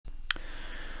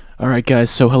Alright guys,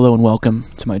 so hello and welcome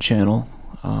to my channel.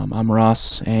 I'm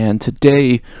Ross, and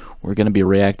today we're going to be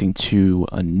reacting to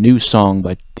a new song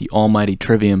by the almighty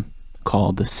Trivium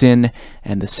called The Sin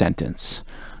and the Sentence.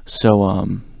 So,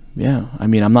 yeah, I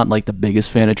mean, I'm not like the biggest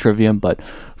fan of Trivium, but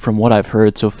from what I've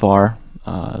heard so far,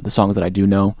 the songs that I do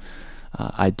know,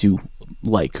 I do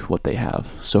like what they have.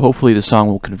 So hopefully the song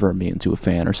will convert me into a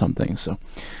fan or something. So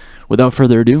without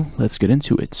further ado, let's get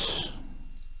into it.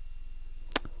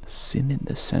 Sin in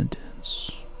the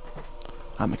Sentence.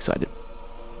 I'm excited.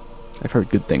 I've heard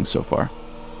good things so far.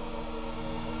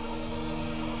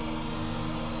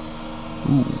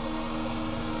 Ooh.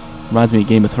 Reminds me of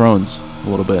Game of Thrones a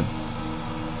little bit.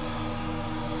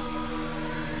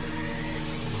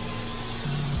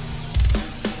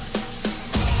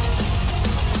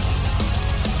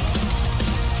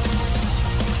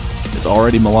 It's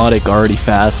already melodic, already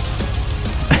fast.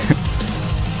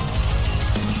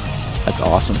 That's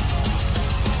awesome.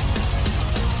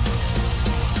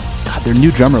 God, their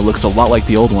new drummer looks a lot like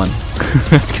the old one.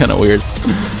 That's kind of weird.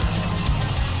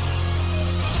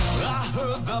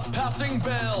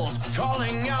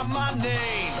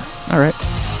 Alright.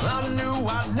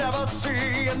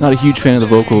 Not a huge fan of the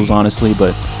vocals, honestly,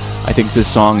 but I think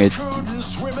this song, it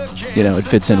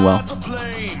fits in well.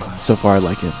 So far, I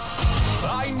like it.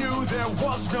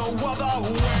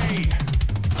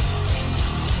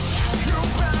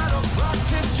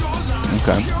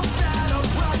 Okay.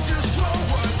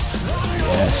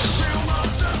 Yes.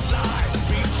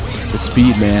 The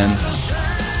speed, man.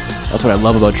 That's what I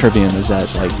love about Trivium, is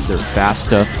that like their fast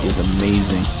stuff is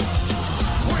amazing.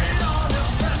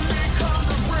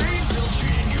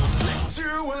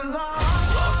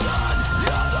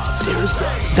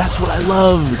 That's what I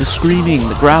love. The screaming,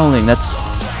 the growling. He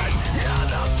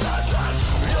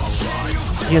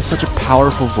has such a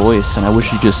powerful voice, and I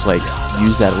wish he just like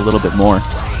used that a little bit more.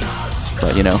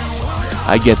 But you know,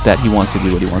 I get that he wants to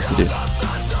do what he wants to do, and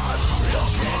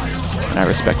I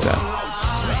respect that.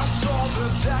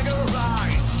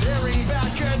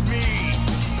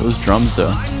 Those drums,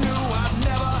 though.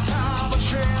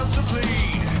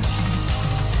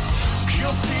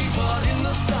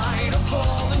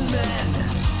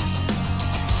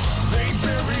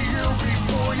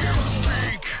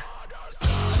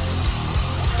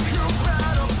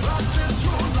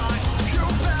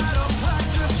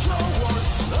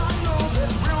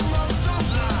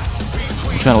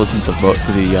 I'm trying to listen to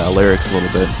the lyrics a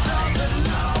little bit.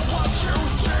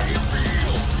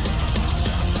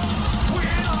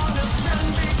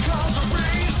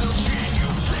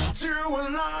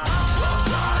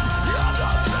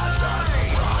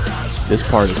 This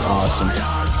part is awesome.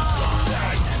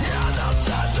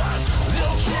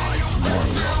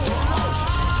 Nice.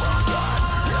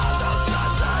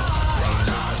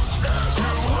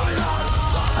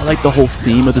 I like the whole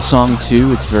theme of the song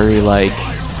too. It's very like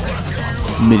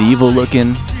medieval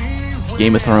looking,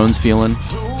 Game of Thrones feeling.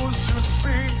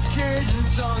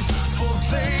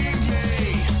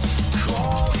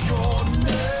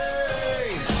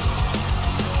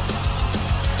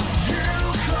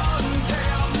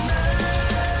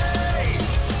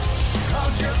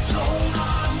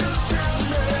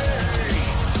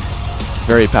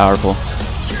 Very powerful.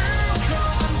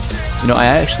 You know, I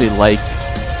actually like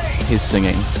his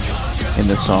singing in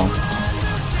this song.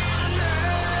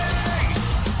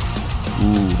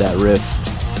 Ooh, that riff.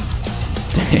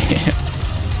 Damn.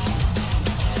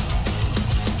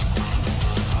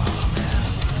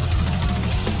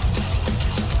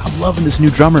 I'm loving this new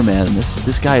drummer, man.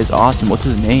 This guy is awesome. What's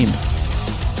his name?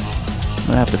 I'm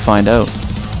gonna have to find out.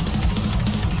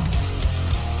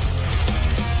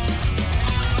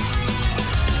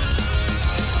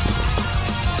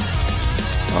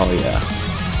 Oh yeah.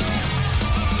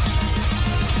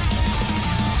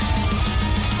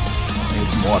 I need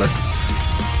some water.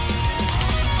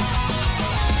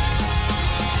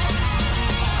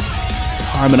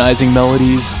 Harmonizing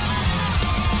melodies.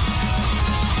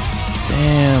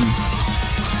 Damn.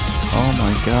 Oh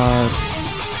my god.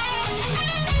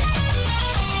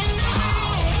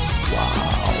 Wow.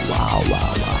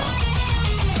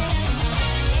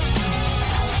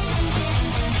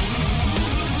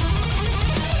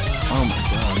 Oh my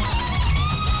god.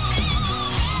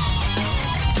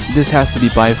 This has to be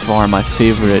by far my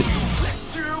favorite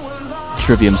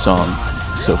Trivium song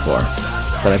so far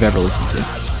that I've ever listened to.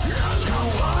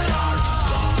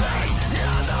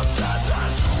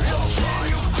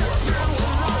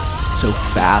 So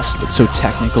fast, but so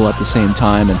technical at the same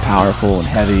time, and powerful and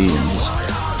heavy, and just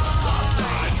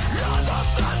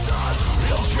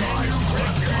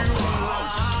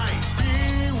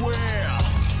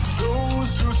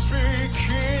those who speak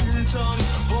in tongues,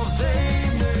 for they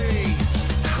may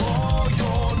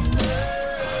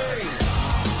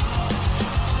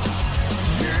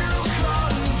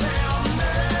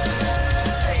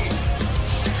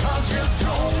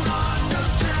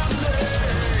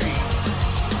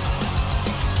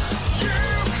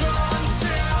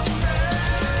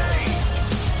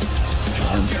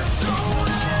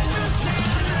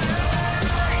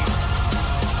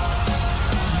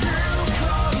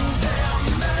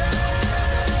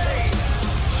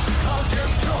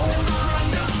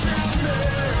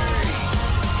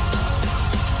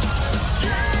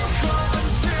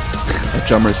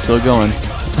drummer's still going. Ooh,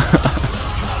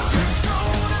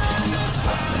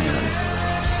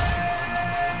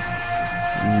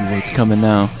 it's coming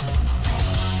now.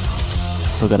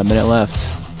 Still got a minute left.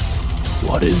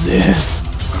 What is this?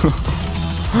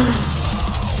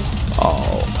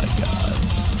 Oh my god.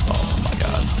 Oh my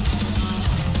god.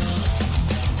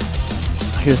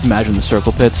 I can just imagine the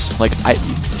circle pits. Like,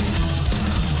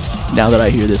 now that I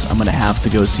hear this, I'm gonna have to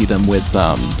go see them with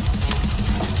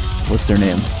what's their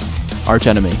name? Arch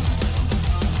Enemy.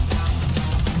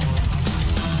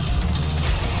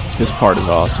 This part is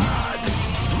awesome.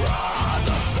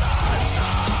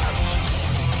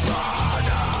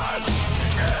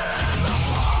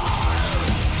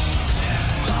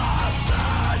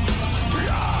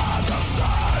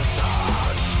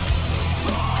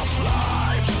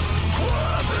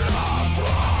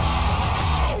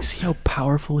 See how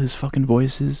powerful his fucking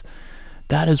voice is?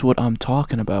 That is what I'm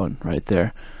talking about right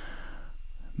there.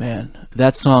 Man,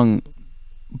 that song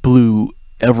blew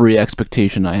every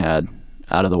expectation I had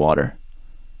out of the water.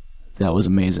 That was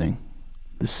amazing.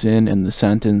 The Sin and the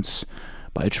Sentence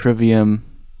by Trivium.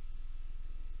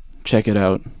 Check it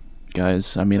out,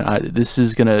 guys. I mean,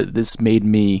 this made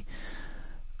me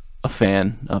a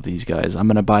fan of these guys. I'm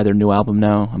gonna buy their new album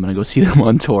now. I'm gonna go see them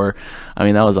on tour. I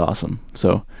mean, that was awesome.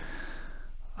 So,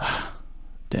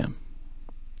 damn.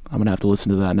 I'm gonna have to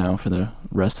listen to that now for the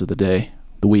rest of the day,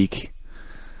 the week.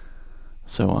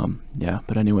 So, yeah.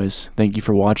 But anyways, thank you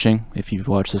for watching. If you've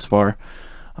watched this far,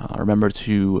 remember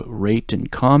to rate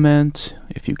and comment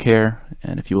if you care,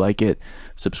 and if you like it,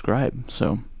 subscribe.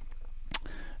 So,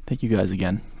 thank you guys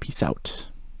again. Peace out.